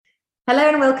Hello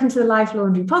and welcome to the Life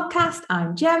Laundry podcast.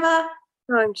 I'm Gemma.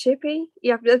 I'm Chippy.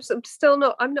 Yeah, I'm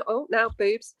not, oh, now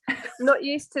boobs. I'm not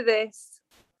used to this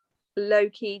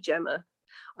low-key Gemma.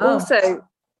 Also,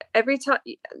 every time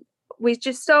we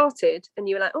just started and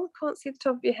you were like, oh, I can't see the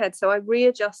top of your head. So I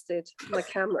readjusted my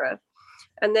camera.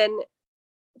 And then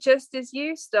just as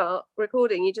you start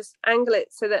recording, you just angle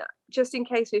it so that just in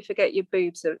case we forget your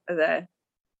boobs are there,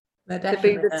 the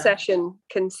boob session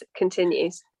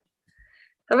continues.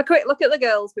 Have a quick look at the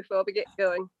girls before we get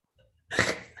going.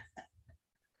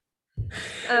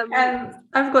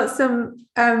 I've got some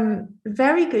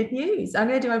very good news. I'm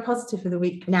going to do my positive for the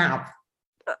week now.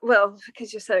 Well,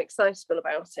 because you're so excitable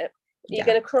about it. Are you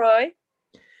going to cry?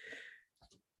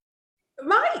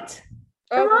 Right.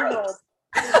 Oh, right.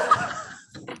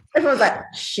 Everyone's like,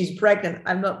 she's pregnant.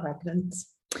 I'm not pregnant.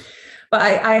 But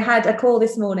I had a call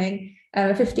this morning,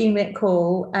 a 15-minute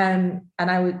call, and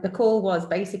the call was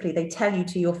basically they tell you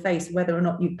to your face whether or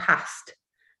not you passed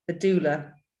the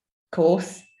doula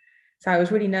course. So I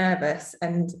was really nervous,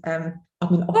 and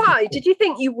why did you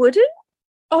think you wouldn't?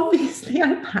 Obviously,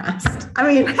 I passed. I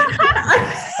mean,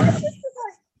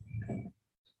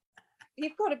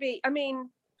 you've got to be. I mean,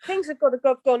 things have got to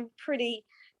have gone pretty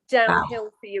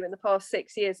downhill for you in the past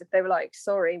 6 years. If they were like,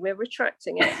 "Sorry, we're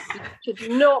retracting it," you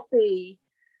should not be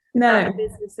at the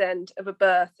business end of a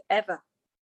birth ever.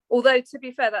 Although, to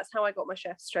be fair, that's how I got my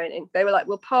chef's training. They were like,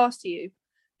 "We'll pass you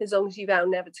as long as you vow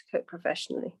never to cook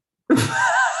professionally."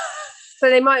 So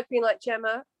they might have been like,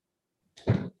 Gemma,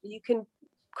 you can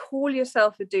call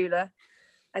yourself a doula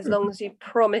as long as you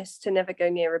promise to never go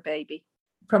near a baby.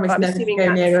 Promise never to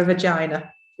go near a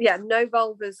vagina. Yeah, no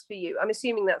vulvas for you. I'm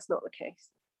assuming that's not the case.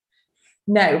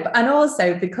 No, and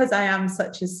also because I am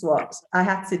such a swot, I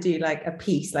had to do like a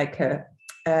piece, like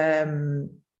an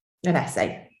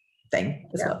essay thing.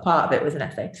 That's what part of it was, an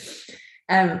essay.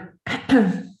 And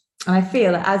I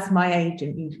feel that as my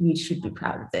agent, you should be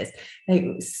proud of this. It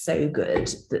was so good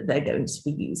that they're going to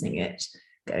be using it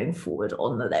going forward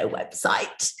on their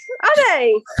website. Are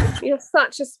they? You're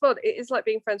such a spot. It is like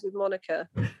being friends with Monica.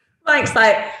 Mike's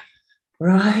like,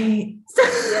 right.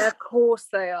 Yeah, of course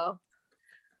they are.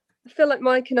 I feel like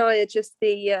Mike and I are just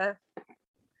the, I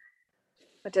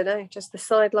don't know, just the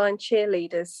sideline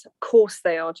cheerleaders. Of course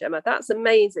they are, Gemma. That's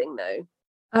amazing, though.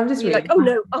 I'm just really like, oh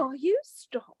no, are you?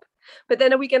 Stop. But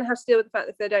then are we going to have to deal with the fact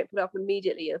that if they don't put it up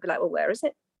immediately, you'll be like, well, where is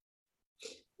it?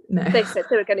 No. They said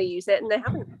they were going to use it and they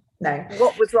haven't. No.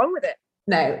 What was wrong with it?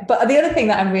 No. But the other thing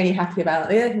that I'm really happy about,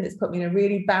 the other thing that's put me in a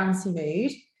really bouncy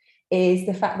mood is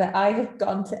the fact that I have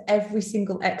gone to every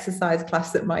single exercise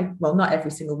class that not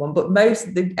every single one, but most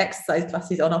of the exercise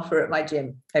classes on offer at my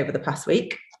gym over the past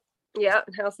week. Yeah.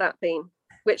 And how's that been?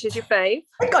 Which is your fave?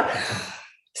 Oh my God.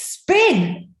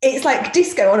 Spin. It's like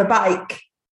disco on a bike.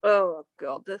 Oh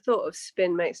God, the thought of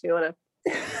spin makes me want to.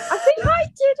 I think I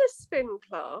did a spin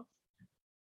class.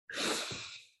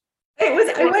 I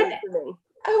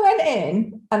went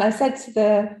in and I said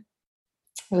there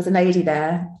was a lady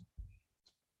there,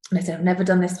 and I said, I've never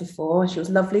done this before. She was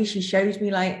lovely. She showed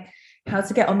me like how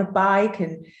to get on the bike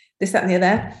and this, that, and the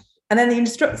other. And then the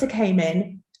instructor came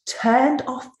in, turned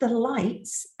off the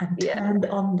lights and turned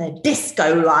on the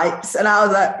disco lights. And I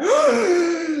was like,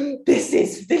 this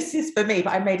is for me.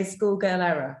 But I made a schoolgirl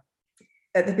error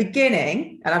at the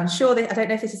beginning, and I'm sure that I don't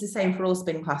know if this is the same for all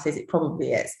spin classes. It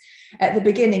probably is. At the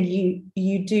beginning,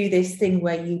 you do this thing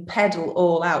where you pedal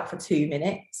all out for 2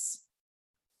 minutes,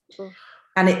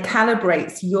 and it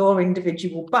calibrates your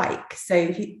individual bike.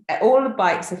 So all the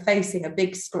bikes are facing a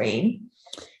big screen,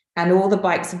 and all the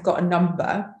bikes have got a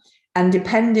number, and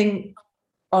depending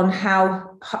on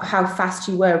how fast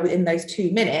you were within those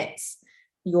 2 minutes,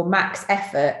 your max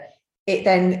effort, it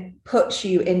then puts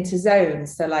you into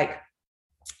zones. So like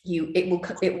it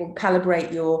will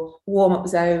calibrate your warm-up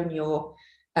zone, your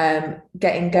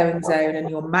getting going zone, and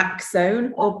your max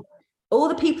zone. Or all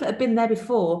the people that have been there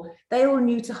before, they all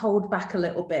knew to hold back a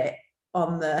little bit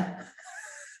on the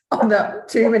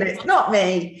 2 minutes. Not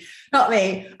me.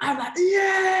 I'm like,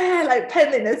 yeah, like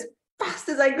pedaling as fast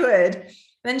as I could. And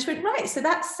then she went, right, so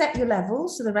that's set your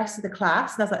levels for the rest of the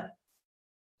class. And I was like,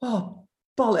 oh,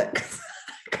 bollocks.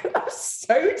 I was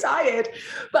so tired,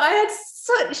 but I had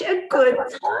such a good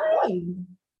time.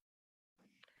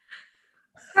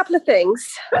 Couple of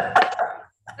things.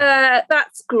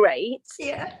 That's great.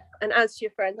 Yeah. And as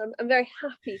your friend, I'm very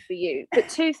happy for you. But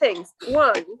 2 things.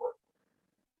 1,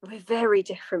 we're very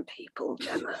different people,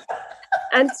 Gemma.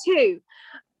 And 2,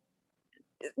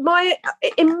 my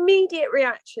immediate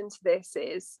reaction to this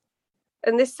is,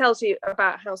 and this tells you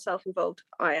about how self-involved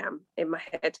I am in my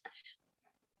head.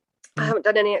 I haven't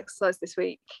done any exercise this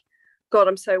week. God,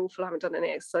 I'm so awful. I haven't done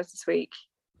any exercise this week.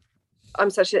 I'm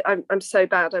so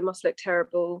bad. I must look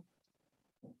terrible.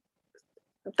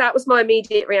 That was my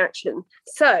immediate reaction.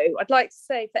 So I'd like to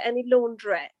say, for any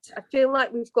laundrette, I feel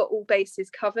like we've got all bases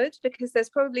covered, because there's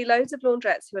probably loads of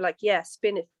laundrettes who are like, yeah,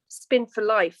 spin for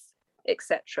life,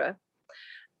 etc.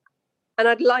 And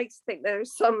I'd like to think there are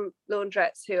some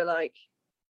laundrettes who are like,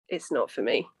 it's not for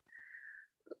me.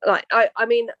 Like, I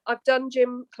mean, I've done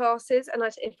gym classes, and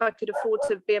if I could afford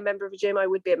to be a member of a gym, I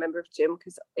would be a member of a gym,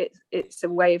 because it's a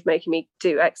way of making me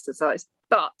do exercise.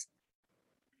 But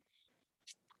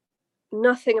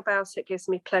nothing about it gives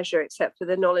me pleasure except for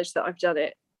the knowledge that I've done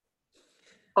it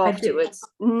afterwards.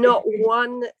 Not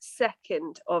 1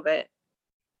 second of it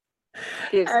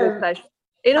gives me pleasure.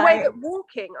 In a way that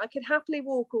walking, I could happily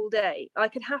walk all day. I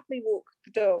could happily walk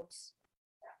the dogs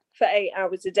for 8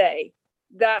 hours a day.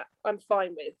 That I'm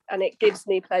fine with, and it gives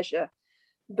me pleasure.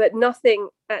 But nothing,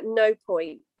 at no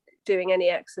point doing any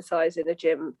exercise in a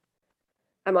gym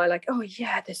am I like, oh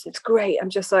yeah, this is great. I'm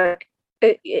just like,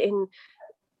 in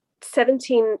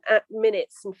 17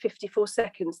 minutes and 54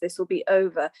 seconds, this will be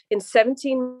over. In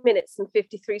 17 minutes and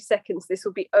 53 seconds, this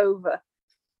will be over.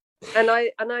 And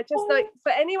I just like,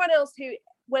 for anyone else who,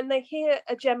 when they hear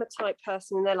a Gemma type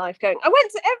person in their life going, I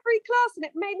went to every class and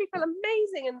it made me feel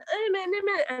amazing,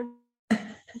 and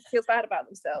feels bad about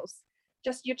themselves,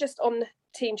 you're just on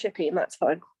Team Chippy, and that's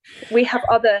fine. We have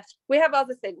other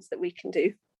things that we can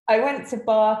do. I went to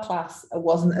bar class. It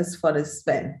wasn't as fun as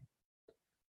spin.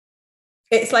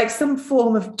 It's like some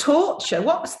form of torture.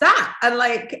 What's that? And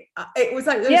like, it was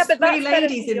like, there was 3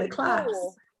 ladies in the class.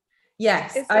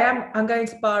 Yes, I'm going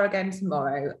to bar again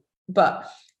tomorrow, but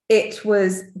it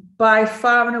was by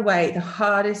far and away the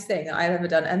hardest thing that I've ever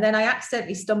done. And then I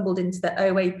accidentally stumbled into the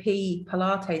OAP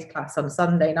Pilates class on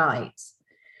Sunday night,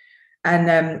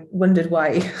 and wondered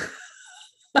why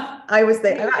I was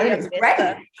there. It was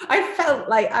great. I felt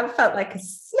like a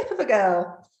slip of a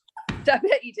girl. I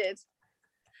bet you did.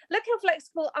 Look how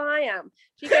flexible I am.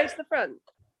 Do you go to the front?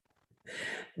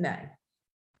 No.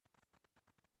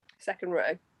 Second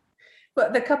row.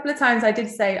 But the couple of times I did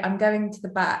say, I'm going to the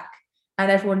back, and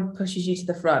everyone pushes you to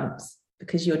the front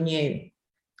because you're new.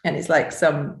 And it's like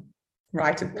some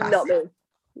rite of passage. Not me.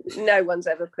 No one's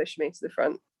ever pushed me to the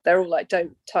front. They're all like,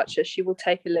 don't touch her, she will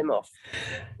take a limb off.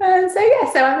 So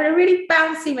I'm in a really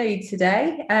bouncy mood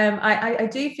today. I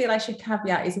do feel I should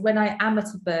caveat is when I am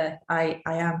at a birth, I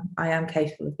am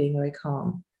capable of being very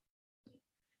calm.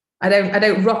 I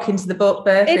don't rock into the birth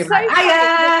room. So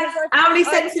how many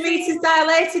centimetres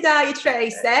dilated are you,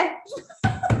 Tracy?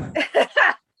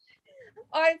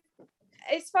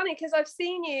 It's funny because I've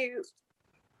seen you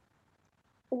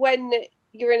when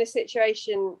you're in a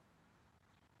situation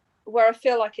where I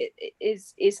feel like it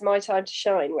is my time to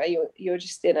shine, where you're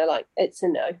just like, it's a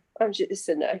no. It's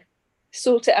a no.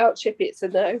 Sort it out, Chippy, it's a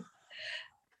no.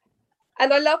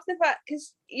 And I love the fact,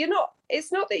 because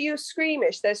it's not that you're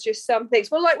squeamish, there's just some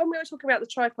things. Well, like when we were talking about the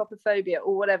trypopophobia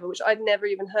or whatever, which I'd never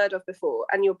even heard of before,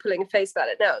 and you're pulling a face about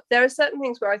it now. There are certain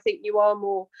things where I think you are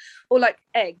more, or like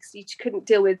eggs, you couldn't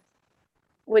deal with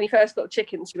when you first got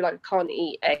chickens, you were like, I can't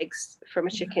eat eggs from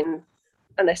a chicken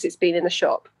unless it's been in the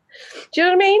shop. Do you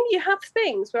know what I mean? You have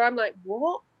things where I'm like,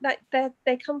 what? Like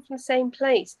they come from the same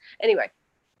place. Anyway,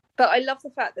 but I love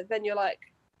the fact that then you're like,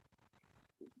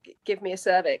 give me a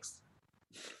cervix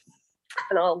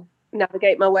and I'll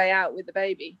navigate my way out with the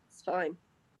baby. It's fine.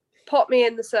 Pop me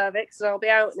in the cervix and I'll be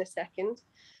out in a second.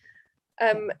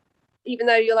 Even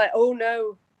though you're like, oh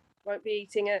no, won't be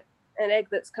eating an egg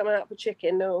that's come out of a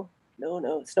chicken. No,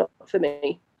 it's not for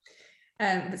me.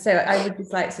 So I would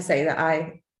just like to say that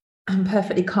I'm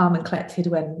perfectly calm and collected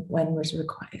when was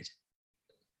required.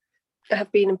 I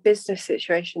have been in business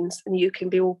situations, and you can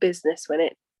be all business when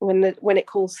it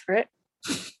calls for it.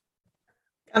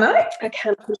 Can I? I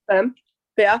can confirm.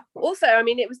 But yeah. Also, I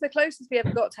mean, it was the closest we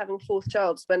ever got to having a fourth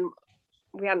child when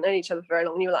we hadn't known each other for very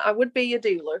long. And you were like, I would be your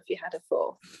doula if you had a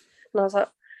fourth. And I was like,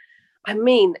 I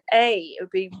mean, it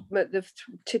would be the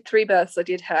 3 births I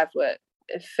did have were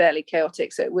fairly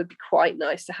chaotic, so it would be quite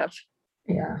nice to have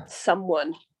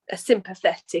someone, a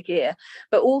sympathetic ear,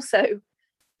 but also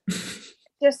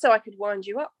just so I could wind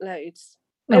you up loads.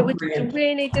 It would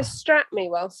really distract me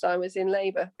whilst I was in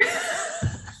labour.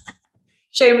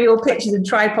 Show me your pictures and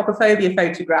trypopophobia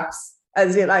photographs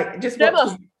as you're like, just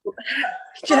Joe.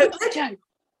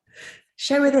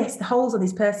 Show her this, the holes on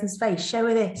this person's face. Show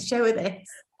her this.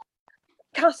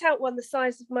 Cut out one the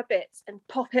size of my bits and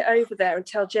pop it over there and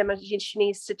tell Gemma she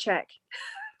needs to check.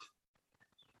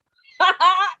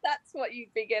 That's what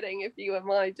you'd be getting if you were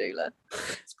my doula.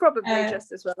 It's probably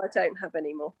just as well I don't have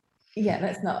any more. Yeah,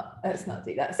 let's not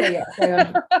do that. So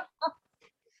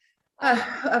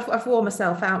I've worn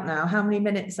myself out now. How many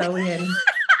minutes are we in?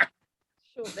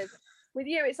 Short-lived. With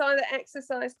you, it's either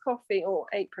exercise, coffee, or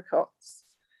apricots.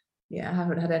 Yeah, I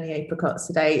haven't had any apricots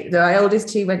today. My oldest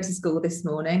two went to school this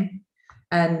morning,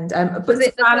 and but Was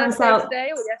it to balance the out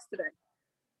today or yesterday?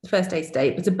 First day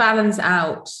today, but to balance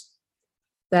out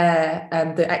their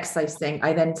the exercise thing,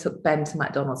 I then took Ben to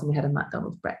McDonald's and we had a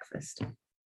McDonald's breakfast.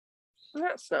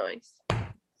 That's nice.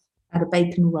 I had a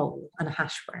bacon roll and a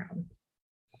hash brown.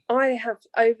 I have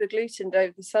over-glutened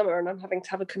over the summer and I'm having to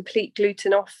have a complete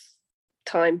gluten off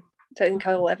time. Don't think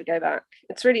I will ever go back.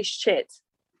 It's really shit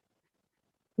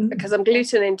because I'm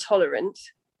gluten intolerant.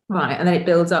 Right, and then it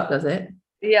builds up, does it?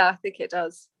 Yeah, I think it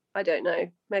does. I don't know.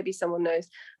 Maybe someone knows,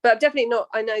 but definitely not.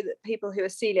 I know that people who are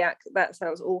celiac, that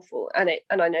sounds awful, and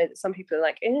I know that some people are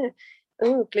like,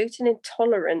 oh, gluten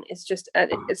intolerant is just.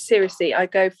 Seriously, I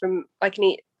can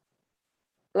eat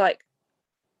like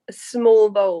a small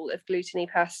bowl of gluten-y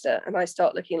pasta, and I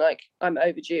start looking like I'm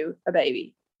overdue a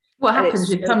baby. What happens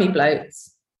with tummy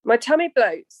bloats? My tummy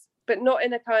bloats, but not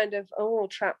in a kind of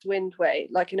trapped wind way,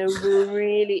 like in a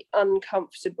really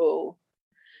uncomfortable.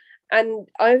 And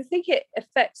I think it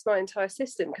affects my entire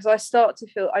system because I start to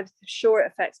feel, I'm sure it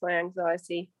affects my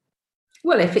anxiety.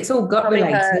 Well, if it's all gut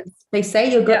related, they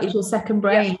say your gut is your second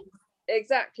brain. Yeah,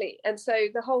 exactly. And so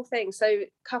the whole thing,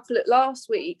 last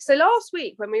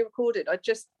week when we recorded, I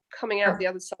just coming out the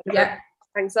other side of an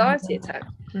anxiety attack.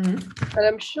 Mm-hmm. And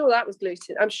I'm sure that was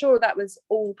gluten. I'm sure that was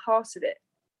all part of it.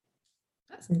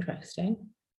 That's interesting.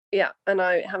 Yeah, and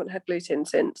I haven't had gluten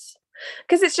since.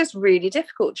 Because it's just really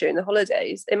difficult during the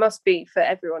holidays. It must be for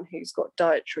everyone who's got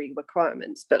dietary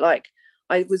requirements. But like,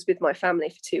 I was with my family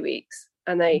for 2 weeks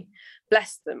and they,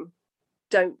 bless them,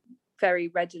 don't very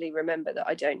readily remember that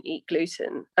I don't eat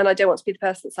gluten. And I don't want to be the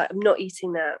person that's like, I'm not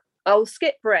eating that. I'll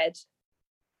skip bread,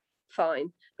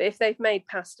 fine. But if they've made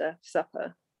pasta for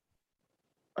supper,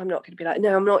 I'm not going to be like,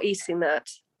 no, I'm not eating that.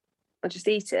 I'll just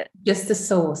eat it. Just the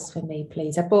sauce for me,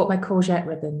 please. I bought my courgette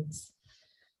ribbons.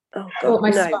 Oh God,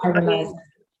 no!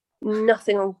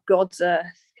 Nothing on God's earth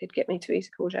could get me to eat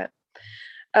a courgette.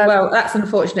 Well, that's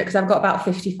unfortunate because I've got about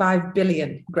 55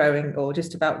 billion growing, or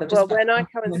just about. When I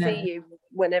come and see you,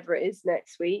 whenever it is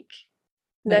next week,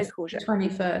 no courgette.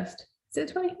 21st. Is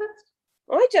it 21st?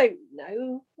 I don't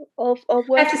know. I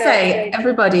have to say,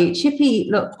 everybody, Chippy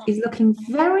is looking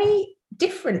very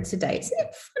different today. Isn't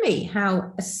it funny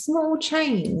how a small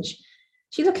change?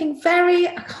 She's looking very.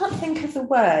 I can't think of the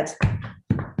word.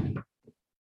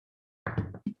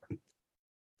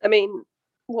 I mean,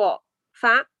 what?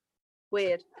 Fat?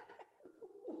 Weird.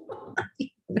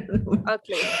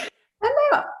 Ugly. I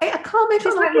know. I can't make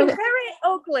She's looking very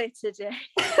ugly today.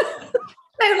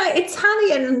 No, like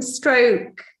Italian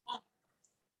stroke.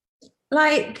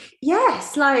 Like,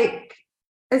 yes, like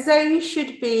as though you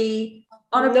should be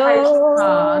on a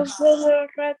postcard.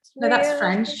 No, that's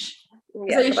French.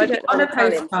 Yeah, so you should be on a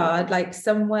postcard, like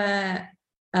somewhere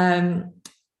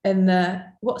in the,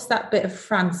 what's that bit of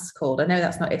France called? I know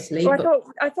that's not Italy. Well,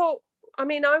 I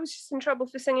was just in trouble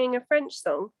for singing a French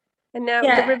song, and now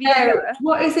the reviewer.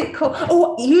 What is it called?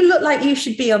 Oh, you look like you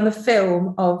should be on the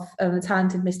film of The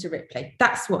Talented Mr. Ripley.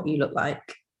 That's what you look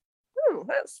like. Oh,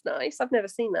 that's nice. I've never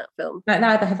seen that film. No,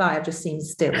 neither have I. I've just seen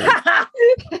still.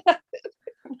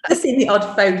 Just seen the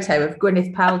odd photo of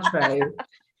Gwyneth Paltrow,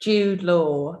 Jude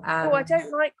Law. And... Oh, I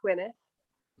don't like Gwyneth.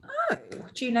 Oh,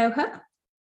 do you know her?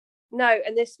 No,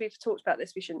 and we've talked about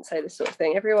this. We shouldn't say this sort of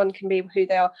thing. Everyone can be who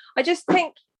they are. I just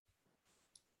think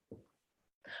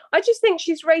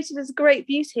she's rated as a great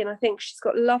beauty, and I think she's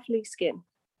got lovely skin,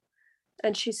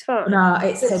 and she's fun. No,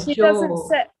 it's her jaw.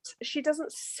 She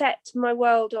doesn't set my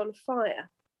world on fire.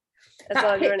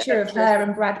 That picture of her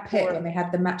and Brad Pitt when they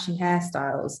had the matching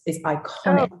hairstyles is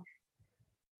iconic.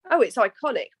 Oh, it's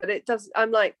iconic, but it does.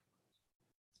 I'm like,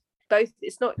 both.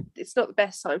 It's not the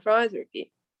best time for either of you.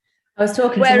 I was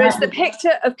talking. Whereas the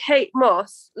picture of Kate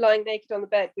Moss lying naked on the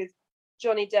bed with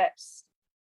Johnny Depp's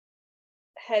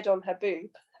head on her boob.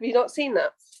 Have you not seen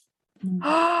that?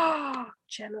 Oh,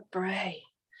 Gemma Bray.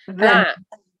 That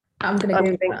I'm going to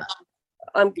Google that.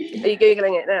 Are you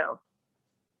Googling it now?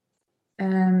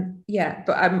 Yeah,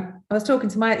 but I was talking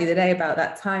to Mike the other day about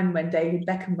that time when David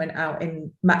Beckham went out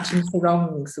in matching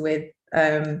sarongs with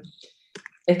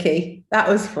Vicky. That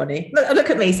was funny. Look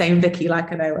at me saying Vicky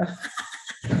like I know her.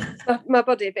 My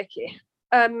body, Vicky.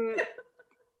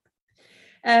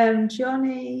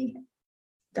 Johnny.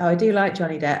 Oh, I do like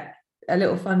Johnny Depp. A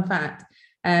little fun fact.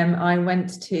 I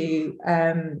went to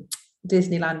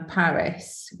Disneyland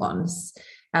Paris once,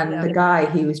 and the guy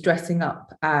who was dressing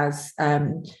up as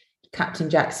Captain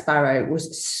Jack Sparrow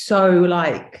was so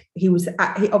like he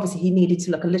obviously he needed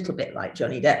to look a little bit like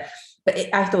Johnny Depp,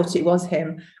 But I thought it was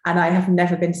him, and I have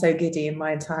never been so giddy in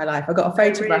my entire life. I got a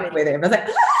photograph with him. I was like,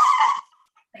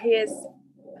 he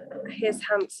is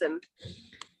handsome.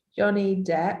 Johnny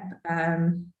Depp.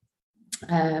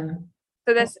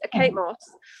 So there's a Kate Moss.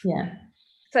 Yeah.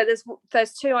 So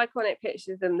there's two iconic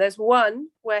pictures of them. There's one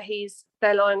where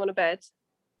they're lying on a bed,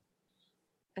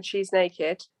 and she's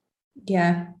naked.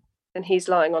 Yeah. And he's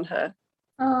lying on her.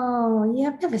 Oh, yeah,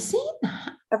 I've never seen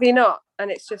that. Have you not?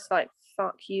 And it's just like,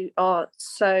 fuck, you are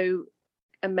so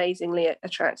amazingly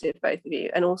attractive, both of you.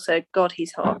 And also, God,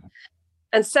 he's hot.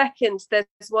 And second, there's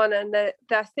one, and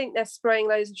I think they're spraying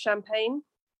loads of champagne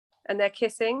and they're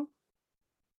kissing.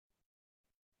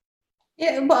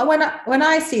 Yeah, well, when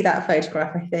I see that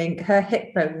photograph, I think her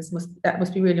hip bones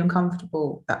must be really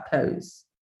uncomfortable, that pose.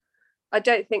 I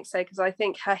don't think so, because I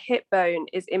think her hip bone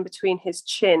is in between his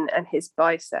chin and his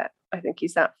bicep. I think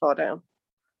he's that far down.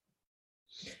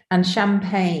 And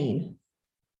champagne.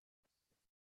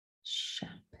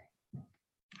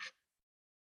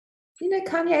 You know,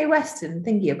 Kanye West and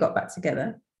Thingy have got back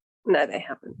together. No, they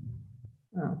haven't.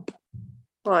 Oh.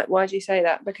 Right, why do you say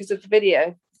that? Because of the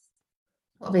video?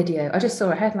 What video? I just saw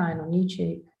a headline on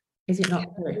YouTube. Is it not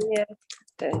true? Yeah.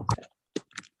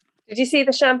 Did you see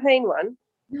the champagne one?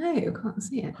 No, I can't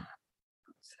see it.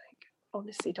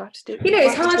 Honestly, do I have to do it? You know,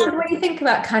 it's hard when you think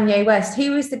about Kanye West. He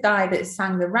was the guy that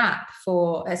sang the rap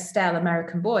for Estelle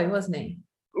American Boy, wasn't he?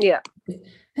 Yeah.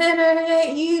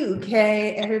 UK,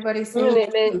 everybody sing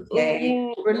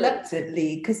UK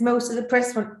reluctantly, because most of the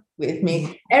press went with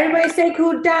me. Everybody say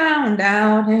cool down,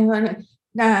 down.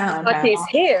 Like he's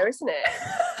here, isn't it?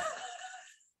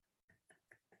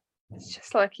 It's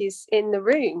just like he's in the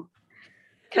room.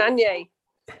 Kanye,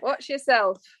 watch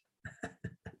yourself.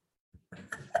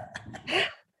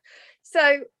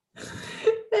 So,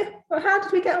 well, how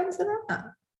did we get onto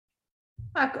that?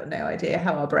 I've got no idea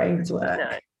how our brains work.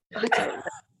 No, I don't know.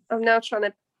 I'm now trying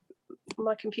to.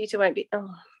 My computer won't be. Oh!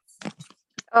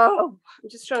 I'm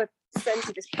just trying to send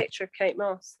you this picture of Kate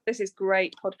Moss. This is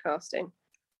great podcasting.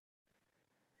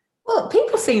 Well,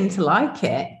 people seem to like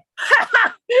it.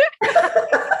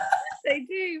 They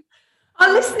do.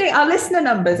 Our listener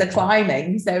numbers are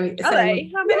climbing. So How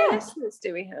many listeners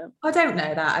do we have? I don't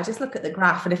know that. I just look at the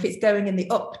graph, and if it's going in the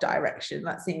up direction,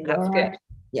 that seems that's good.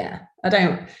 Yeah, I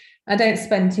don't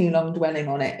spend too long dwelling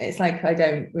on it. It's like I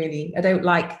don't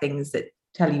like things that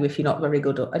tell you if you're not very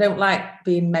good. I don't like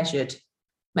being measured.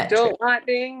 Don't like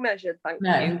being measured. Thank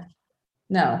you.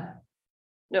 No.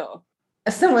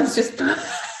 Someone's just.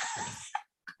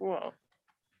 Well.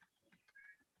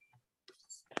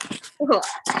 What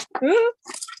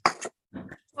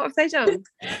have they done?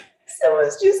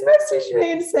 Someone's just messaged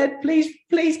me and said,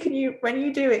 please, can you, when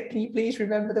you do it, can you please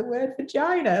remember the word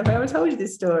vagina? Have I ever told you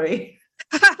this story?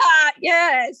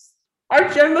 Yes. I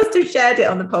must have shared it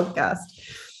on the podcast.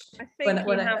 I think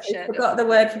when I forgot the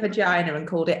word for vagina and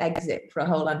called it exit for a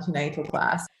whole antenatal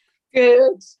class.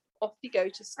 Good. Off you go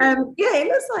to school. Yeah, it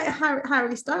looks like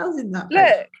Harry Styles in that.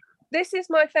 Look, this is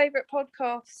my favourite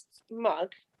podcast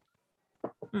mug.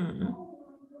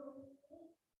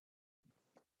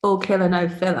 All killer, no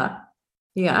filler.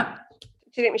 Yeah. Do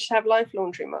you think we should have Life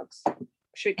Laundry mugs?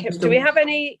 Do we have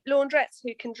any laundrettes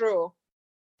who can draw?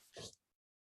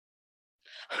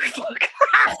 Oh, fuck.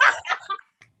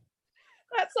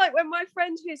 That's like when my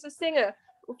friend who's a singer,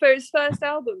 for his first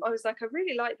album, I was like, I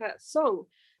really like that song.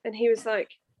 And he was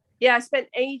like, yeah, I spent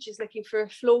ages looking for a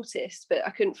flautist, but I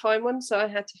couldn't find one. So I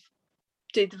had to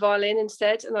do the violin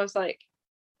instead. And I was like,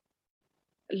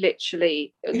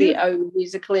 literally the only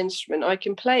musical instrument I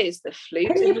can play is the flute.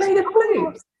 Can you play the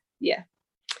flute? Yeah.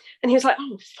 And he was like,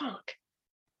 oh, fuck.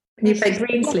 Can you play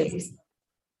Greensleeves?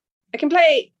 I can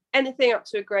play anything up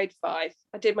to a grade 5.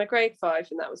 I did my grade 5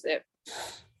 and that was it.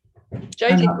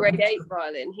 Joe did grade 8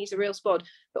 violin. He's a real spod.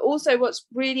 But also what's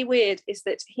really weird is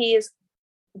that he is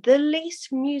the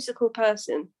least musical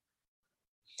person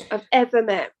I've ever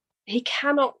met. He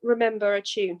cannot remember a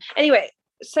tune. Anyway,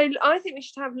 so I think we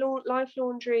should have Life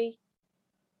Laundry.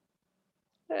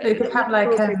 We could have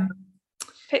like a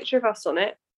picture of us on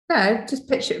it. No, just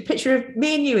picture of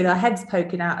me and you with our heads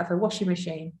poking out of a washing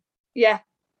machine. Yeah.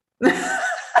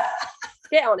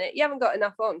 Get on it. You haven't got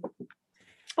enough on.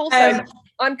 Also,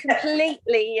 I'm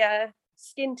completely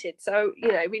skinted, so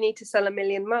we need to sell 1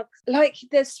 million mugs. Like,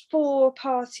 there's 4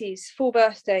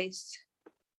 birthdays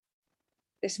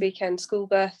this weekend, school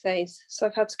birthdays. So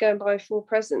I've had to go and buy 4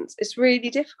 presents. It's really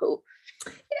difficult.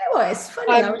 You know what? It's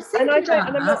funny. I'm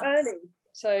not earning.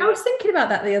 So I was thinking about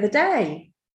that the other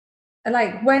day.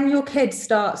 Like, when your kids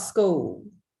start school,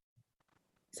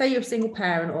 say you're a single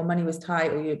parent or money was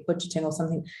tight or you're budgeting or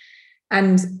something,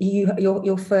 and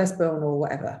your firstborn or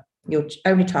whatever your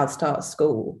only child starts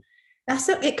school,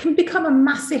 it can become a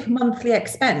massive monthly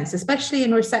expense, especially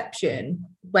in reception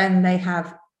when they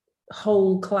have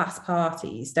whole class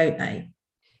parties, don't they?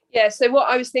 Yeah, so what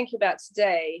I was thinking about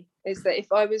today is that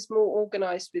if I was more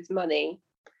organised with money,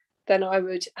 then I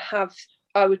would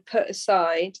put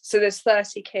aside, so there's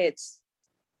 30 kids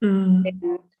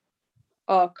in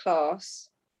our class,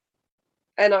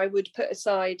 and I would put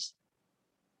aside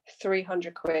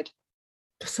 300 quid.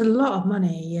 That's a lot of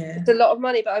money, yeah. It's a lot of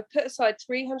money, but I put aside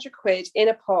 300 quid in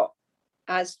a pot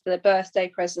as the birthday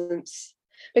presents,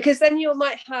 because then you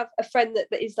might have a friend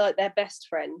that is like their best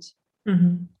friend.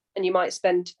 And you might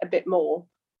spend a bit more.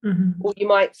 Or you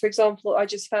might, for example, I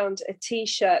just found a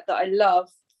t-shirt that I love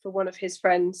for one of his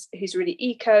friends who's really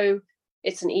eco.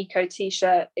 It's an eco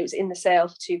t-shirt. It was in the sale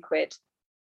for 2 quid.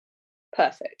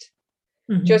 Perfect.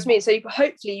 Do you know what I mean? So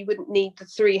hopefully you wouldn't need the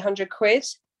 300 quid.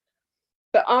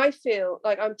 But I feel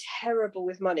like I'm terrible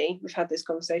with money. We've had this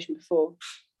conversation before.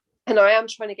 And I am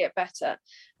trying to get better.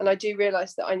 And I do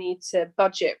realise that I need to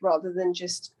budget rather than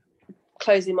just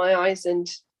closing my eyes and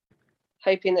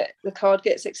hoping that the card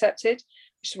gets accepted,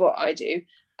 which is what I do.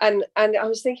 And I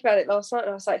was thinking about it last night,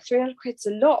 and I was like, 300 quid's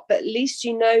a lot, but at least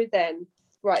you know then,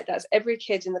 right, that's every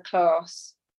kid in the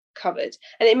class covered.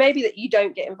 And it may be that you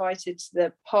don't get invited to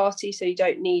the party, so you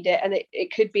don't need it. And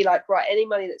it could be like, right, any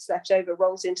money that's left over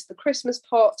rolls into the Christmas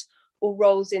pot or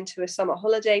rolls into a summer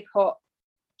holiday pot.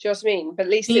 Do you know what I mean? But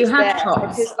at least it's there,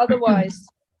 because otherwise,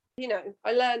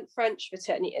 I learned French for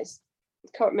 10 years.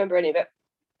 I can't remember any of it.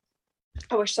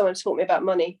 I wish someone taught me about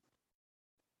money.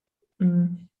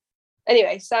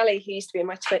 Anyway, Sally, who used to be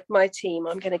in my team,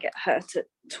 I'm going to get her to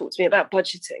talk to me about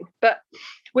budgeting. But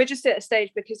we're just at a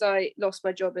stage, because I lost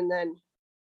my job and then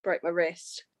broke my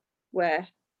wrist, where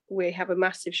we have a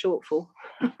massive shortfall.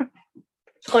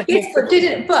 Yes,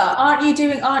 but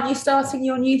aren't you starting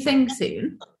your new thing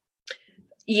soon?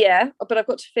 Yeah, but I've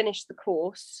got to finish the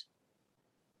course.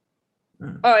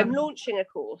 I'm launching a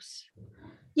course.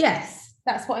 Yes.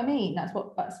 That's what I mean. That's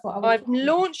what I'm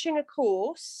launching a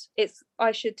course.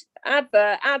 I should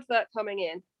advert coming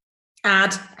in.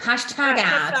 Hashtag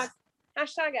ad.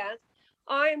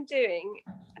 I'm doing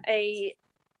a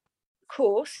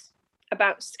course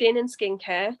about skin and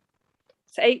skincare.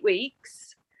 It's 8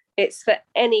 weeks. It's for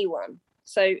anyone.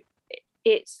 So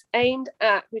it's aimed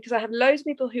at, because I have loads of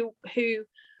people who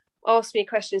ask me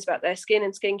questions about their skin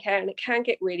and skincare, and it can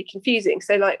get really confusing.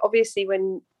 So like, obviously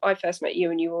when I first met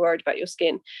you and you were worried about your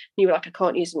skin, and you were like, I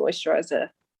can't use a moisturizer,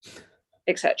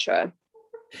 etc.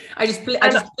 I just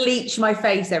bleach my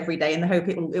face every day in the hope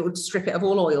it would strip it of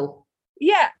all oil.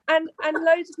 Yeah, and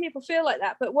loads of people feel like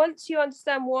that. But once you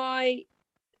understand why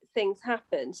things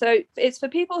happen, so it's for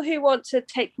people who want to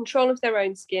take control of their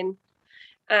own skin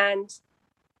and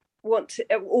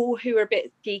or who are a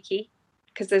bit geeky,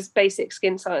 because there's basic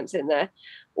skin science in there,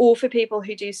 or for people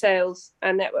who do sales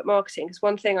and network marketing. Because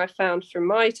one thing I found from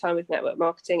my time with network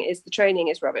marketing is the training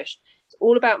is rubbish. It's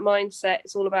all about mindset.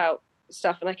 It's all about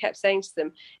stuff. And I kept saying to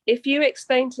them, if you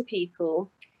explain to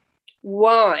people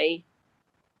why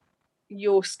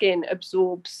your skin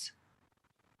absorbs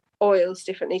oils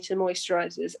differently to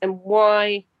moisturizers and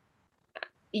why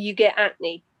you get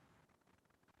acne,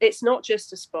 it's not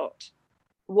just a spot.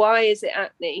 Why is it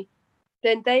acne?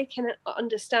 Then they can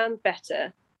understand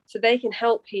better, so they can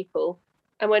help people.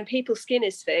 And when people's skin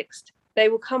is fixed, they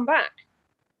will come back.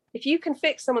 If you can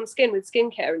fix someone's skin with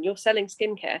skincare and you're selling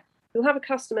skincare, you'll have a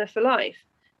customer for life.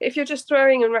 If you're just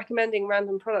throwing and recommending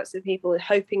random products to people and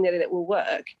hoping that it will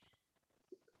work,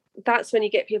 that's when you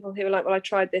get people who are like, well, I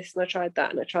tried this and I tried that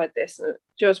and I tried this. Do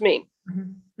you know what I mean?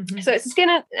 So it's a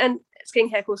skin and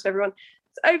skincare course for everyone.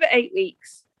 It's over 8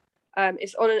 weeks.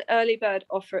 It's on an early bird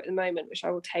offer at the moment, which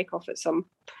I will take off at some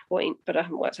point, but I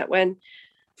haven't worked out when.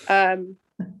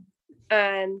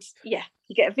 And yeah,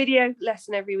 you get a video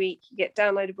lesson every week. You get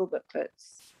downloadable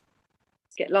booklets.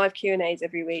 You get live Q&As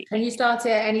every week. And you start it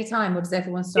at any time, or does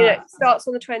everyone start? Yeah, it starts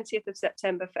on the 20th of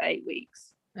September for 8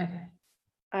 weeks. Okay.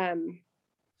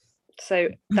 So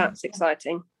that's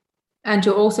exciting. And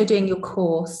you're also doing your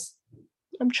course.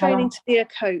 I'm training to be a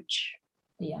coach.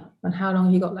 Yeah. And how long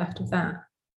have you got left of that?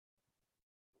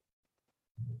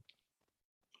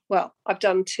 Well, I've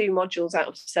done 2 modules out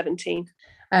of 17.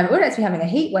 We're actually having a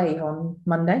heat wave on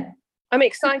Monday. I'm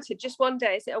excited. Just one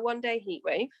day. Is it a one-day heat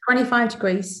wave? 25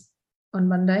 degrees on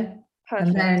Monday.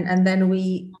 Perfect. And then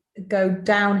we go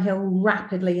downhill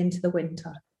rapidly into the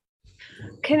winter.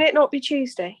 Can it not be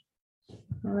Tuesday?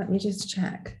 Well, let me just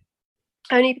check.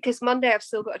 Only because Monday I've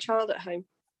still got a child at home.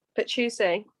 But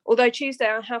Tuesday, although Tuesday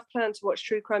I have planned to watch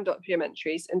true crime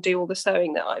documentaries and do all the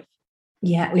sewing that I've...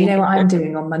 Yeah, well, you know what I'm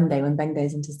doing on Monday when Ben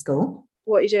goes into school?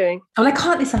 What are you doing? Well, I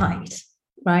can't decide,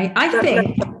 right? I'm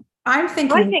thinking. I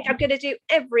think I'm going to do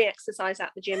every exercise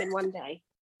at the gym in one day.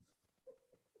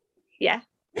 Yeah.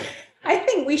 I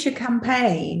think we should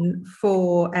campaign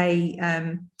for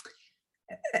a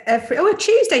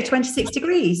Tuesday, 26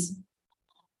 degrees.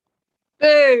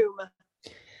 Boom.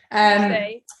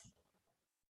 I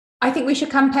think we should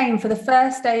campaign for the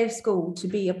first day of school to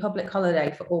be a public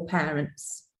holiday for all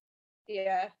parents.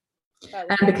 Yeah.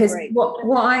 And because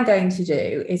what I'm going to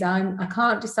do is I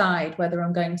can't decide whether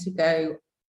I'm going to go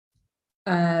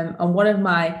on one of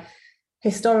my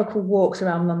historical walks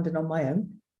around London on my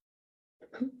own,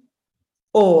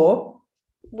 or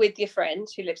with your friend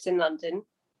who lives in London.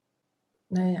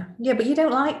 Yeah, but you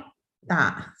don't like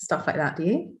that stuff like that, do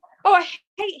you? Oh, I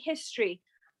hate history.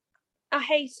 I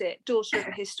hate it. Daughter of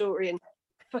a historian,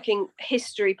 fucking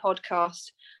history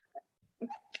podcast.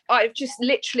 I've just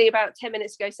literally about 10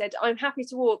 minutes ago said I'm happy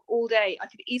to walk all day. I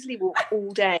could easily walk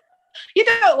all day. You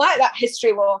don't like that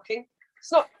history walking.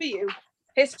 It's not for you.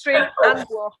 History and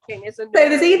walking isn't. So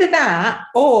there's either that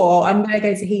or I'm going to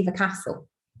go to Hever Castle.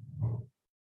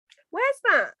 Where's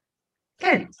that?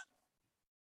 Kent.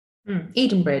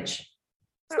 Edenbridge.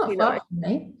 It's not far from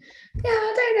me. Yeah,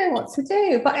 I don't know what to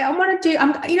do, but I want to do.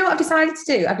 You know what I've decided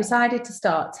to do? I've decided to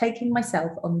start taking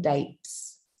myself on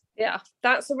dates. Yeah,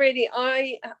 that's a really.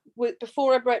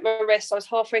 Before I broke my wrist, I was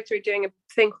halfway through doing a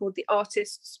thing called the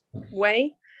Artist's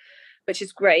Way, which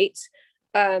is great.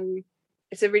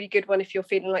 It's a really good one if you're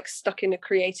feeling like stuck in a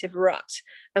creative rut.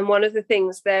 And one of the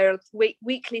things, there are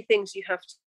weekly things you have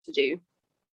to do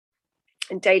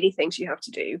and daily things you have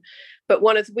to do. But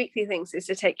one of the weekly things is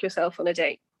to take yourself on a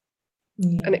date.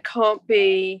 Yeah. And it can't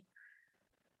be,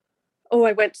 oh,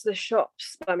 I went to the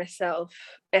shops by myself.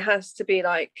 It has to be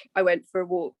like, I went for a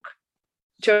walk.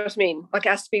 Do you know what I mean? Like, it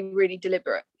has to be really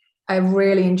deliberate. I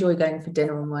really enjoy going for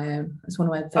dinner on my own. It's one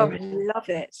of my favorites. Oh, I love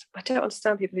it. I don't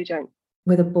understand people who don't.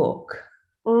 With a book.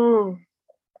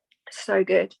 So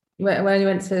good. When we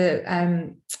went to,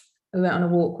 we went on a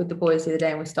walk with the boys the other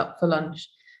day and we stopped for lunch.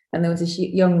 And there was this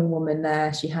young woman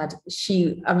there. She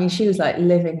was like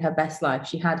living her best life.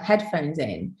 She had headphones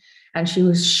in and she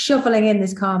was shoveling in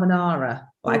this carbonara.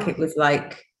 Like it was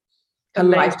like her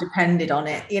life depended on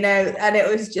it, you know? And it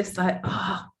was just like,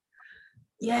 oh,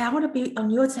 yeah, I want to be on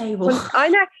your table. Well, I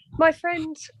know my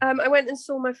friend, I went and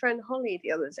saw my friend Holly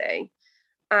the other day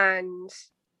and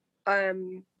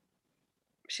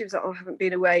she was like, oh, I haven't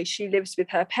been away. She lives with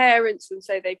her parents and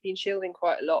so they've been shielding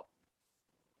quite a lot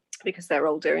because they're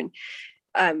older,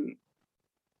 and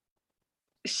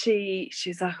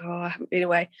she's like, oh, I haven't been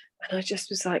away, and I just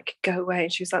was like, go away,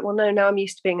 and she was like, well, no, now I'm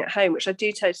used to being at home, which I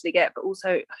do totally get, but also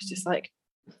I was just like,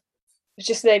 it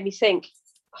just made me think,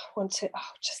 I want to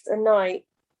just a night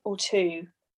or two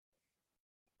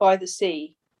by the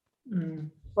sea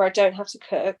where I don't have to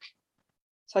cook,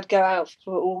 so I'd go out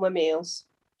for all my meals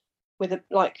with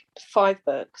like 5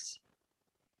 books.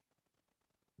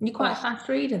 You're quite a fast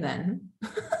reader then.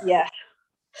 Yeah.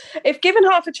 If given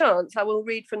half a chance, I will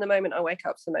read from the moment I wake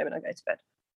up to the moment I go to bed.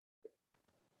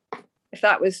 If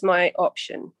that was my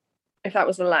option, if that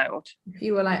was allowed. If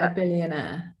you were like a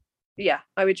billionaire. Yeah,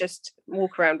 I would just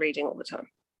walk around reading all the time.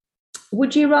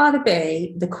 Would you rather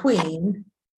be the queen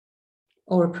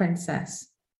or a princess?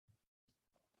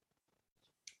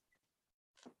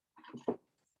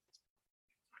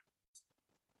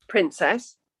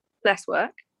 Princess. Less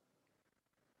work.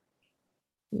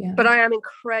 Yeah. But I am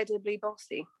incredibly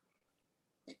bossy.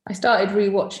 I started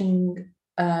rewatching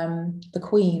The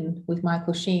Queen with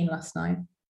Michael Sheen last night.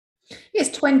 It's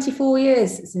 24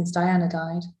 years since Diana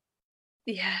died.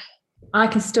 Yeah. I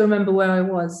can still remember where I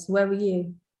was. Where were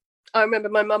you? I remember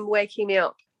my mum waking me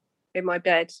up in my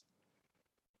bed.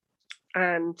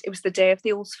 And it was the day of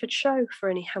the Alresford show for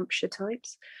any Hampshire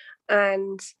types.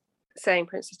 And saying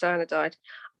Princess Diana died.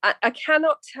 I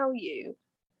cannot tell you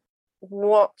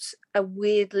what a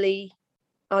weirdly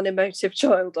unemotive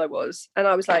child I was, and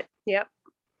I was like, yeah,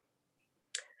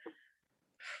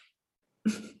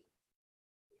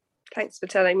 thanks for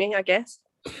telling me, I guess.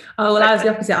 Oh well, I was the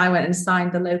opposite. I went and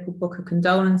signed the local book of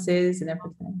condolences and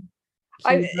everything.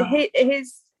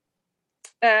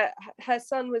 Her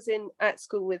son was at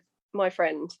school with my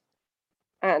friend,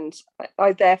 and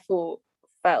I therefore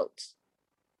felt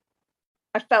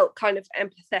kind of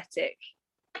empathetic.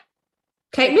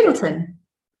 Kate Middleton,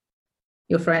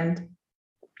 your friend.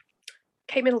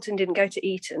 Kate Middleton didn't go to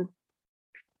Eton.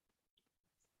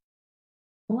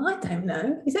 Well, I don't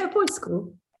know. Is it a boys'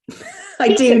 school?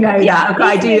 I do know that.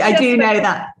 I do know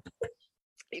that.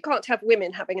 You can't have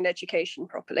women having an education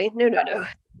properly. No.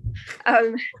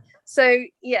 So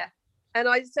yeah, and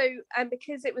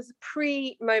because it was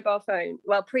pre-mobile phone,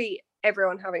 well,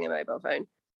 everyone having a mobile phone.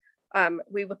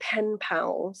 We were pen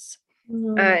pals.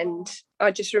 And I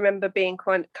just remember being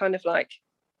kind of like,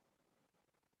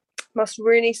 must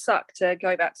really suck to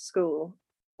go back to school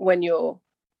when your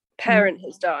parent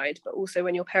has died, but also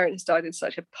when your parent has died in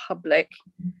such a public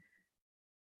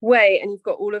way, and you've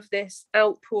got all of this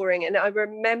outpouring. And I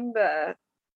remember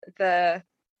the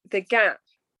gap,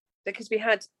 because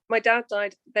my dad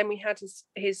died, then we had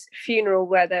his funeral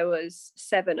where there was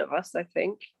 7 of us, I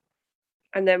think,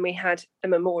 and then we had a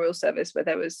memorial service where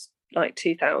there was like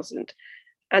 2,000,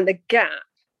 and the gap,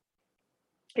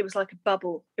 it was like a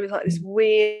bubble. It was like this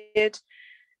weird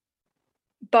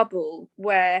bubble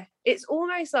where it's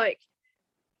almost like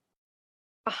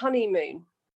a honeymoon,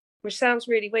 which sounds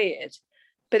really weird,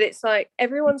 but it's like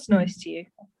everyone's nice to you.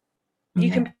 You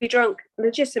can be drunk,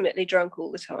 legitimately drunk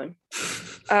all the time.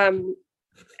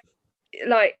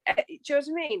 Like, do you know what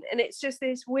I mean? And it's just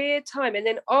this weird time. And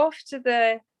then after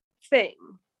the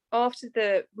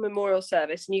memorial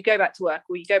service, and you go back to work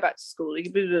or you go back to school,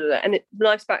 and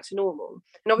life's back to normal.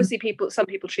 And obviously some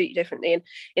people treat you differently. And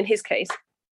in his case,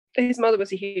 his mother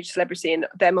was a huge celebrity, and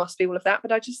there must be all of that.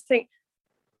 But I just think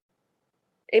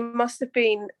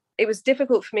it was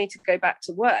difficult for me to go back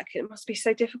to work. It must be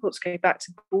so difficult to go back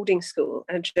to boarding school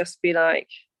and just be like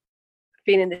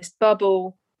being in this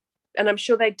bubble. And I'm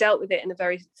sure they dealt with it in a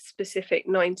very specific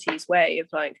 90s way of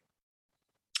like,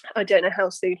 I don't know how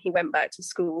soon he went back to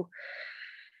school,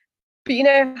 but you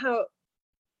know how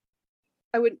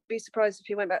I wouldn't be surprised if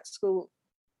he went back to school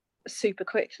super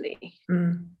quickly.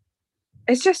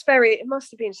 It's just it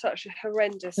must have been such a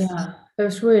horrendous. Yeah, it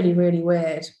was really, really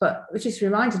weird. But it just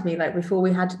reminded me, like, before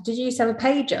did you used to have a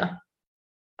pager?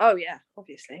 Oh yeah,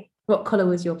 obviously. What colour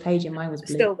was your pager? Mine was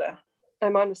blue. Silver. Oh,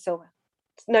 mine was silver.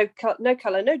 No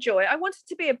colour, no joy. I wanted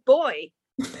to be a boy.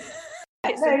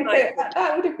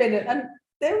 That would have been it. And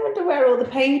I wonder where all the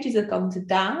pages have gone to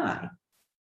die.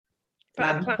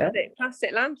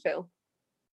 Plastic landfill.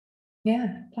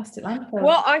 Yeah, plastic landfill.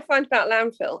 What I find about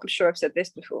landfill, I'm sure I've said this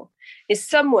before, is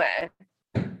somewhere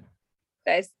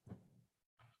there's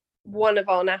one of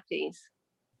our nappies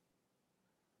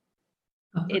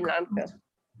in landfill.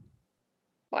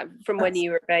 Like from when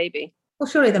you were a baby. Well,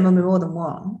 surely there must be more than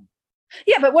one.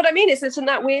 Yeah, but what I mean is, isn't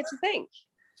that weird to think?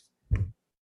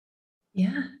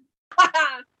 Yeah.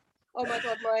 Oh my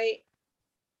God, my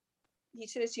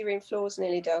utility room floor is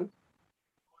nearly done.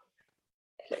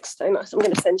 It looks so nice. I'm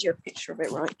going to send you a picture of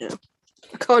it right now.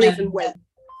 I can't even wait.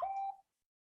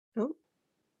 Oh,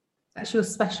 that's your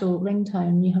special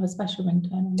ringtone. You have a special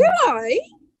ringtone. Do I?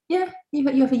 Yeah,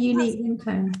 you have a unique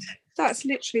ringtone. That's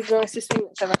literally the nicest thing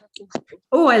that's ever happened to me.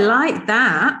 Oh, I like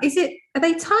that. Are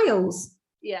they tiles?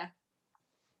 Yeah.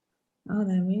 Oh,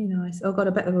 they're really nice. Oh God, I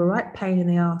bet they're a right pain in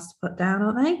the arse to put down,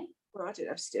 aren't they? Well, I didn't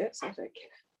have to do it, so I don't care.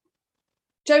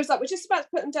 Joe's like, we're just about to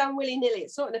put them down willy-nilly.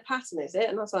 It's not in a pattern, is it?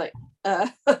 And I was like,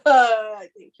 I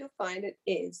think you'll find it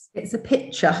is. It's a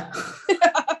picture.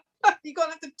 You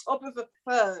got at the top of a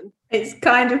fern. It's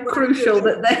kind of crucial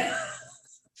that they...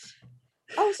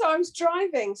 Oh, so I was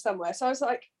driving somewhere. So I was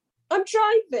like, I'm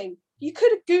driving. You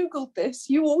could have Googled this.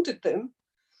 You ordered them.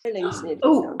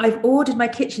 Oh, I've ordered my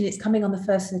kitchen. It's coming on the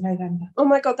 1st of November. Oh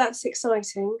my God, that's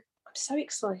exciting. I'm so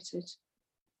excited.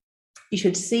 You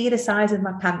should see the size of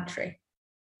my pantry.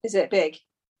 Is it big?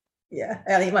 Yeah,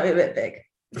 I think it might be a bit big.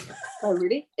 Oh,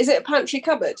 really? Is it a pantry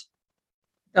cupboard?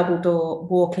 Double door,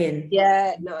 walk in.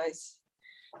 Yeah, nice.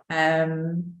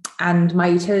 And my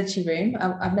utility room.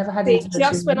 I've never had a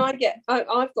just room. When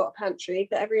I've got a pantry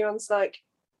that everyone's like,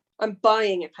 I'm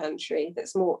buying a pantry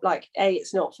that's more like, A,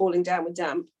 it's not falling down with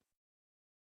damp.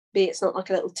 B, it's not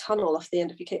like a little tunnel off the end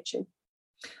of your kitchen.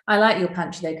 I like your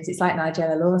pantry though, because it's like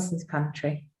Nigella Lawson's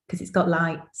pantry, because it's got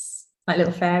lights, like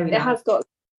little fairy lights. It has got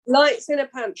lights in a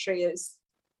pantry is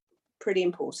pretty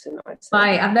important, I'd say.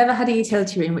 Right, I've never had a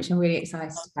utility room, which I'm really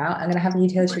excited about. I'm going to have a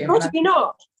utility room. How did you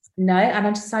not? No, and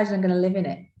I've decided I'm going to live in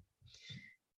it.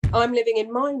 I'm living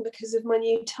in mine because of my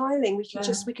new tiling. We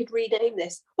could rename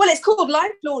this. Well, it's called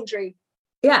Life Laundry.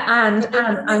 Yeah, and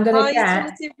I'm going to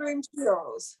get room to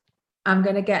yours. I'm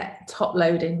going to get top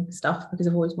loading stuff because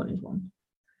I've always wanted one.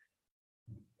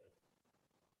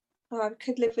 Oh, I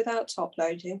could live without top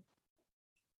loading.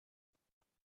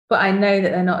 But I know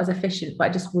that they're not as efficient, but I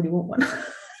just really want one.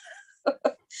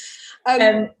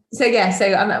 So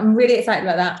I'm really excited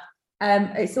about that.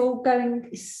 It's all going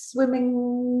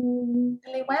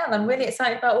swimmingly well. I'm really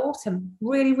excited about autumn.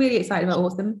 Really, really excited about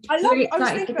autumn. I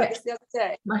was thinking about this the other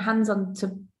day. My hands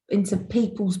into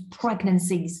people's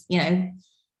pregnancies, you know.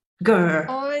 Grr.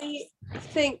 I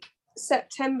think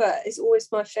September is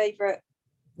always my favourite.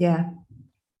 Yeah.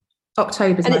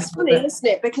 October's And my it's funny, favourite. isn't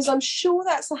it? Because I'm sure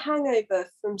that's a hangover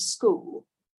from school.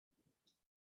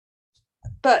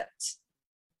 But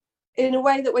in a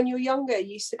way that when you were younger,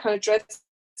 you used to kind of dread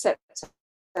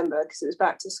September because it was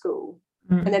back to school.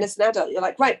 Mm. And then as an adult, you're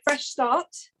like, right, fresh start.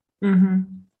 Mm-hmm.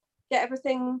 Get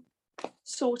everything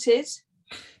sorted.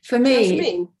 For Do you know what I me,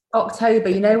 mean? October,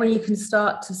 you know, when you can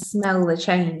start to smell the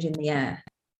change in the air.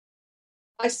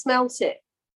 I smelt it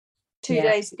 2 Yeah.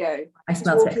 days ago. I was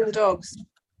smelled walking it. the dogs.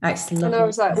 It's And lovely. I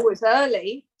was like, oh, it's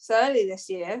early. It's early this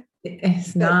year.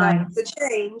 It's But nice. the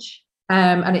change.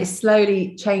 And it's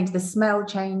slowly changed. The smell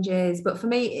changes. But for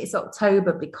me, it's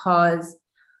October because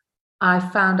I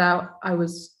found out I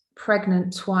was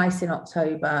pregnant twice in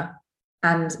October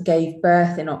and gave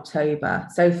birth in October.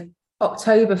 So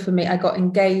October for me, I got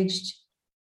engaged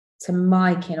to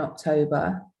Mike in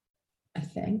October, I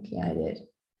think. Yeah, I did.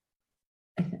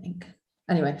 I think.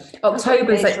 Anyway,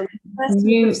 October is like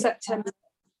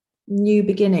new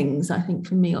beginnings, I think,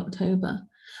 for me, October.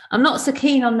 I'm not so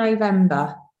keen on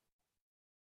November.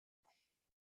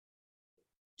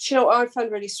 Do you know what I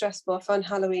find really stressful? I find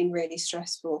Halloween really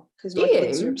stressful because my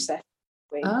kids are obsessed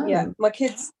with Halloween. Oh. Yeah, my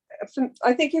kids,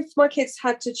 I think if my kids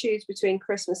had to choose between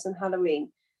Christmas and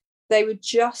Halloween, they would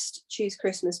just choose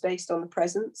Christmas based on the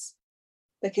presents,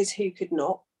 because who could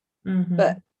not? Mm-hmm.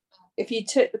 But if you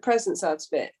took the presents out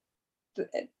of it,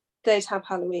 they'd have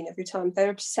Halloween every time.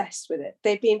 They're obsessed with it.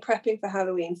 They've been prepping for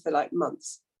Halloween for like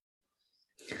months.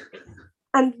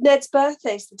 And Ned's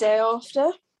birthday's the day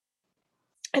after.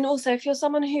 And also, if you're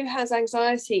someone who has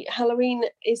anxiety, Halloween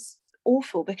is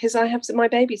awful because my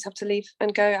babies have to leave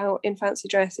and go out in fancy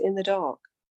dress in the dark.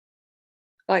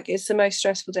 Like, it's the most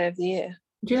stressful day of the year.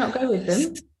 Do you not go with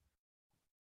them?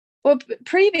 Well,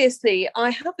 previously I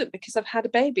haven't, because I've had a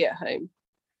baby at home.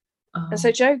 Oh. And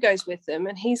so Joe goes with them,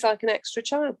 and he's like an extra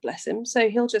child, bless him. So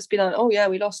he'll just be like, oh yeah,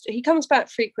 we lost. He comes back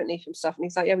frequently from stuff, and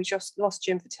he's like, yeah, we just lost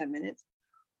Jim for 10 minutes.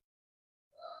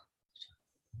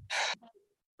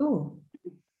 Oh,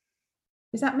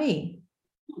 is that me?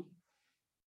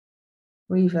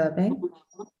 Reverbing?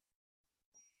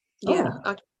 Yeah.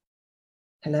 Oh.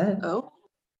 Hello. Oh.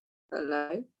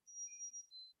 Hello.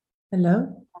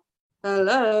 Hello.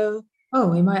 Hello. Oh,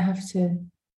 we might have to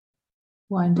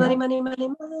wind money, up. Money, money,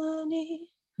 money.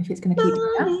 If it's going to keep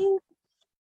it down.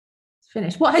 It's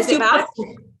finished. What has Is it your back?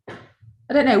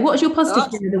 I don't know. What's your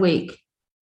positive thing of the week?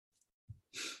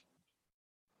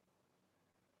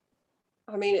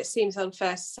 I mean, it seems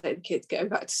unfair to say the kids going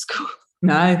back to school.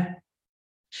 No.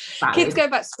 Kids go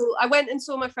back to school. I went and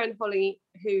saw my friend Holly,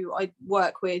 who I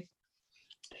work with,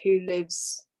 who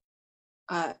lives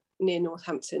near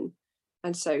Northampton.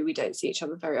 And so we don't see each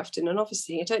other very often. And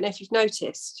obviously, I don't know if you've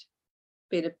noticed,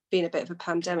 being a bit of a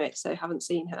pandemic, so I haven't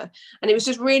seen her. And it was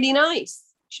just really nice.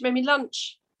 She made me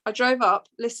lunch. I drove up,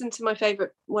 listened to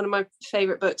one of my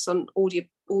favourite books on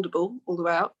Audible all the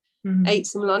way out. Mm-hmm. Ate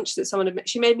some lunch that someone had made.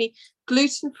 She made me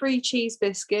gluten-free cheese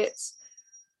biscuits,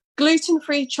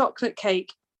 gluten-free chocolate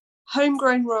cake,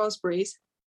 homegrown raspberries.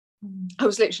 I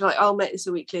was literally like, I'll make this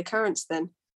a weekly occurrence then.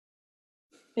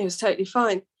 It was totally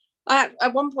fine.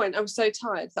 At one point, I was so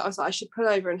tired that I was like, I should pull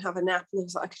over and have a nap. And I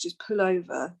was like, I could just pull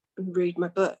over and read my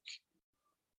book.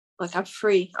 Like, I'm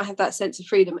free. I have that sense of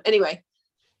freedom. Anyway,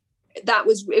 it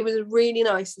was really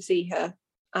nice to see her.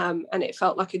 And it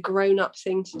felt like a grown-up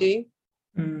thing to do.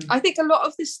 I think a lot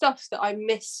of the stuff that I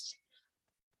missed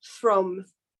from,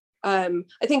 I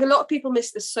think a lot of people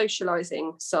miss the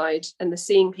socializing side and the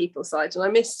seeing people side. And I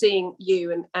miss seeing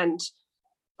you and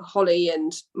Holly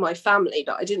and my family,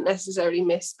 but I didn't necessarily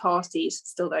miss parties.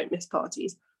 Still don't miss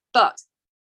parties. But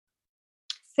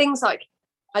things like,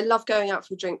 I love going out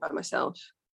for a drink by myself.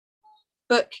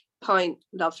 Book, pint,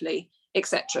 lovely,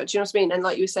 etc. Do you know what I mean? And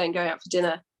like you were saying, going out for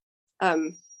dinner,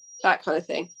 that kind of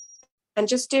thing. And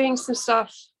just doing some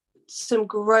stuff, some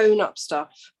grown-up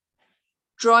stuff,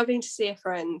 driving to see a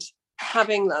friend,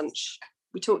 having lunch.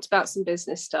 We talked about some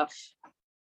business stuff.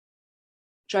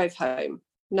 Drove home.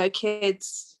 No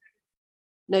kids,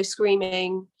 no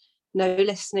screaming, no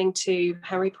listening to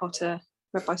Harry Potter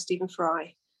read by Stephen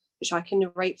Fry, which I can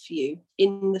narrate for you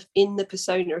in the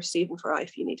persona of Stephen Fry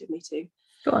if you needed me to.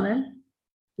 Go on then.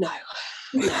 No,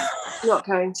 not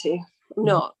going to.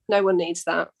 Not. No one needs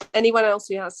that. Anyone else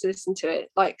who has to listen to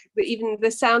it, like even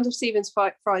the sound of Stephen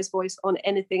Fry's voice on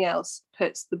anything else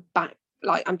puts the back.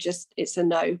 Like, it's a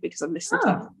no, because I've listened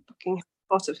to fucking Harry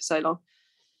Potter for so long.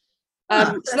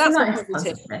 So that's nice,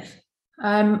 positive.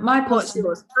 My positive. What's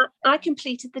yours? I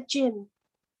completed the gym.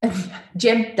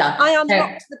 Gym done. I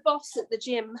unlocked the boss at the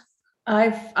gym.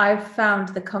 I've found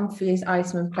the comfiest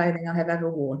item of clothing I have ever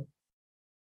worn.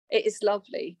 It is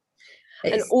lovely.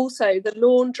 And also the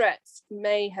laundrettes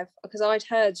may have, because I'd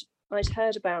heard I'd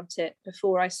heard about it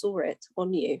before I saw it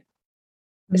on you.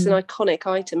 It's an iconic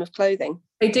item of clothing.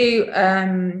 They do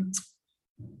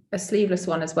a sleeveless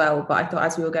one as well, but I thought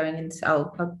as we were going into,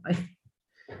 I'll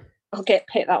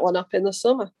pick that one up in the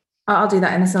summer. I'll do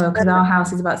that in the summer because our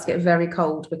house is about to get very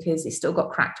cold because it's still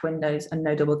got cracked windows and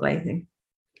no double glazing.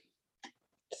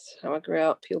 That's how I grew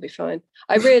up. You'll be fine.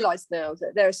 I realise now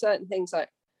that there are certain things like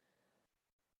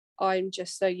I'm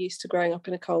just so used to growing up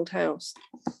in a cold house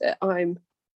that I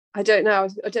don't know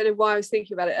why I was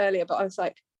thinking about it earlier, but I was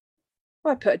like,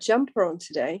 I put a jumper on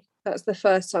today. That's the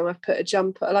first time I've put a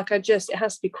jumper. It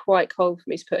has to be quite cold for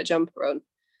me to put a jumper on.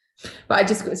 But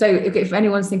if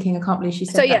anyone's thinking, I can't believe she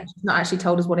said that, she's not actually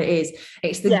told us what it is.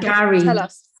 It's the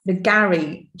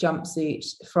Gary jumpsuit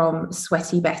from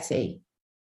Sweaty Betty.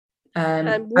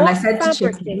 And what I said fabric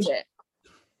to Chippy, is it?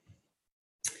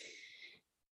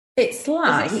 It's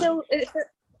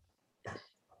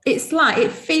like,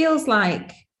 it feels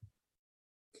like,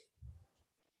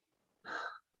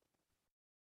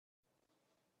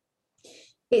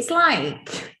 it's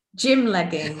like gym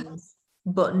leggings,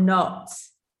 but not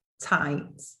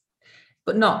tight,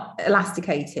 but not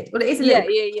elasticated. Well, it is a little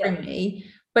bit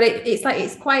stringy, but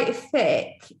it's quite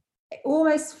thick. It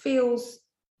almost feels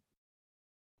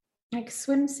like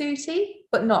swimsuity,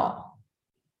 but not.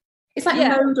 It's like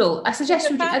modal. I suggest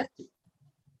because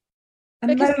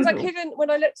I couldn't, when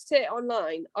I looked at it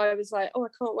online, I was like, I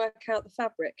can't work out the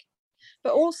fabric.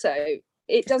 But also,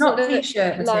 it doesn't look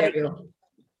t-shirt material.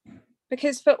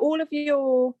 Because for all of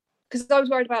because I was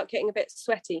worried about getting a bit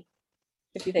sweaty.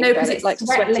 If you think about it, like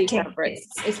sweaty fabric.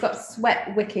 It's got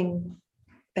sweat wicking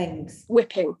things.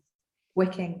 Wicking.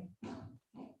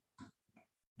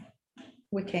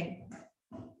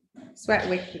 Sweat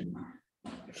wicking.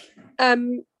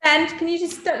 And can you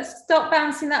just stop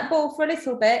bouncing that ball for a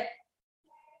little bit?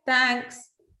 Thanks.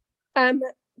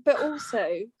 But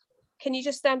also, can you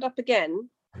just stand up again?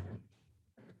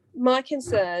 My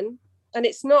concern, and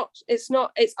it's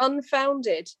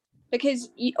unfounded, because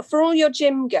for all your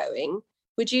gym going,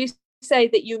 would you say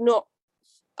that you're not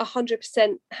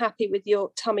 100% happy with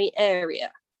your tummy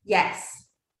area? Yes.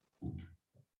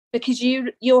 Because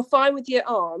you're fine with your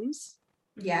arms.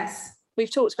 Yes. We've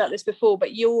talked about this before,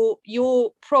 but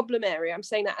your problem area, I'm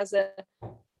saying that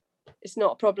it's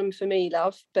not a problem for me,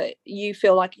 love, but you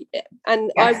feel like it. And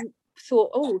yes. I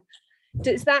thought,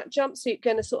 is that jumpsuit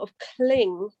going to sort of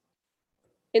cling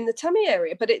in the tummy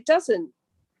area? But it doesn't,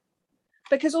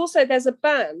 because also there's a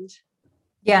band.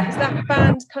 Yeah. Is that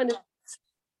band kind of?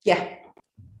 Yeah.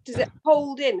 Does it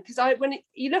hold in? Because when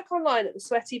you look online at the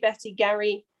Sweaty Betty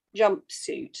Gary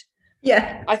jumpsuit,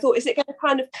 yeah, I thought, is it going to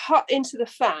kind of cut into the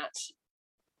fat?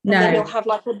 No. And then you'll have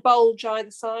like a bulge either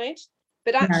side.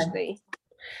 But actually,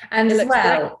 and as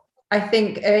well, great. I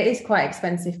think it is quite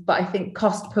expensive, but I think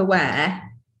cost per wear,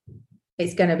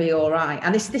 it's going to be all right.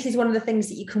 And this is one of the things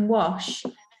that you can wash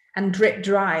and drip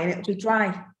dry, and it'll be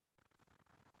dry.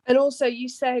 And also, you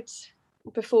said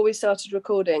before we started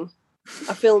recording,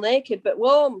 I feel naked but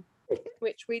warm,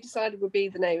 which we decided would be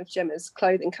the name of Gemma's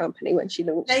clothing company when she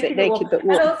launched Naked but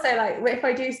warm. And also, like, if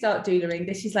I do start doodling,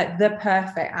 this is like the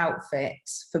perfect outfit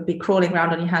for be crawling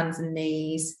around on your hands and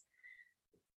knees.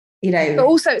 You know. But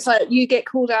also, it's like you get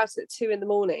called out at 2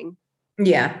 a.m.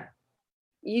 Yeah.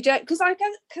 You don't, because the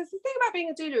thing about being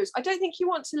a doodler is I don't think you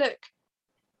want to look.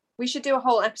 We should do a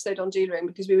whole episode on doodling,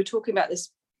 because we were talking about this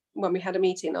when we had a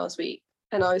meeting last week,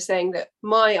 and I was saying that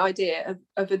my idea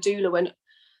of a doula, when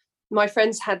my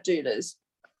friends had doulas,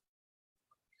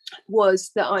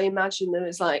 was that I imagined them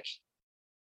as like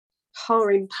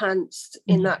harem pants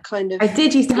in that kind of. I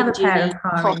did used to have a pair of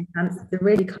harem pants. They're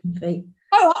really comfy.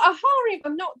 Oh, a harem!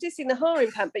 I'm not dissing the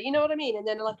harem pant, but you know what I mean. And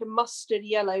then like a mustard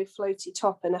yellow floaty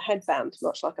top and a headband,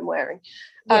 much like I'm wearing.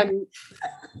 Yeah.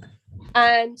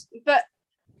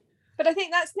 But I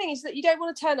think that's the thing, is that you don't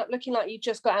want to turn up looking like you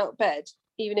just got out of bed,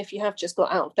 even if you have just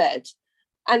got out of bed.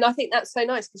 And I think that's so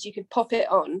nice, because you could pop it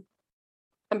on,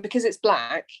 and because it's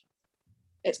black,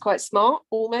 it's quite smart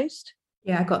almost.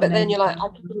 Yeah, I got. But then you're like, I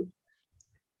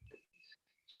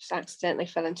just accidentally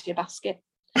fell into your basket.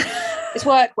 It's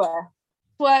workwear.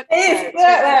 It's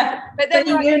workwear. But then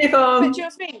uniform. But do you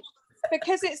know what I mean?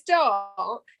 Because it's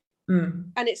dark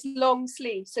and it's long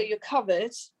sleeve, so you're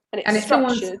covered and it's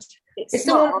structured. If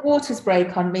someone's waters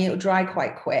break on me, it'll dry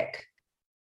quite quick.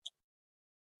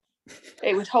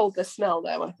 It would hold the smell,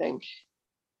 though, I think.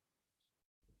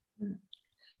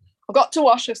 I've got to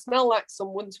wash. I smell like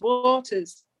someone's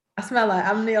waters. I smell like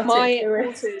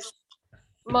amniotic.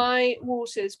 My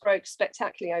waters broke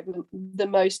spectacularly over the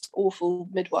most awful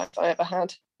midwife I ever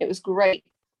had. It was great.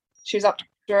 She was up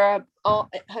to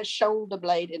her shoulder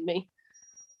blade in me.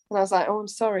 And I was like, I'm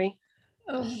sorry.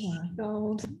 Oh my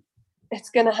God. It's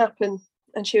going to happen.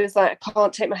 And she was like, I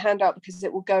can't take my hand out because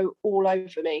it will go all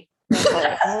over me. I was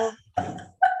like, oh.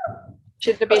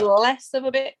 Should have been less of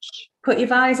a bitch. Put your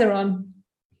visor on.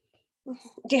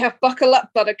 Yeah, buckle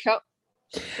up, buttercup.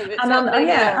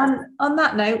 And on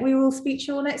that note, we will speak to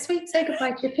you all next week. Say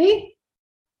goodbye, Chippy.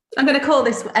 I'm going to call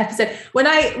this episode, when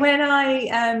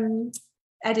I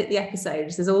edit the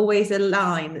episodes, there's always a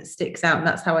line that sticks out, and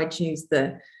that's how I choose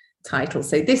the title.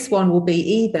 So this one will be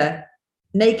either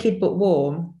Naked But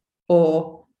Warm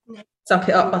or Suck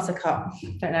It Up, Buttercup.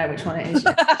 Don't know which one it is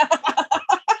yet.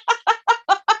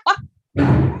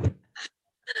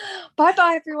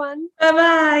 Bye-bye, everyone.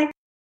 Bye-bye.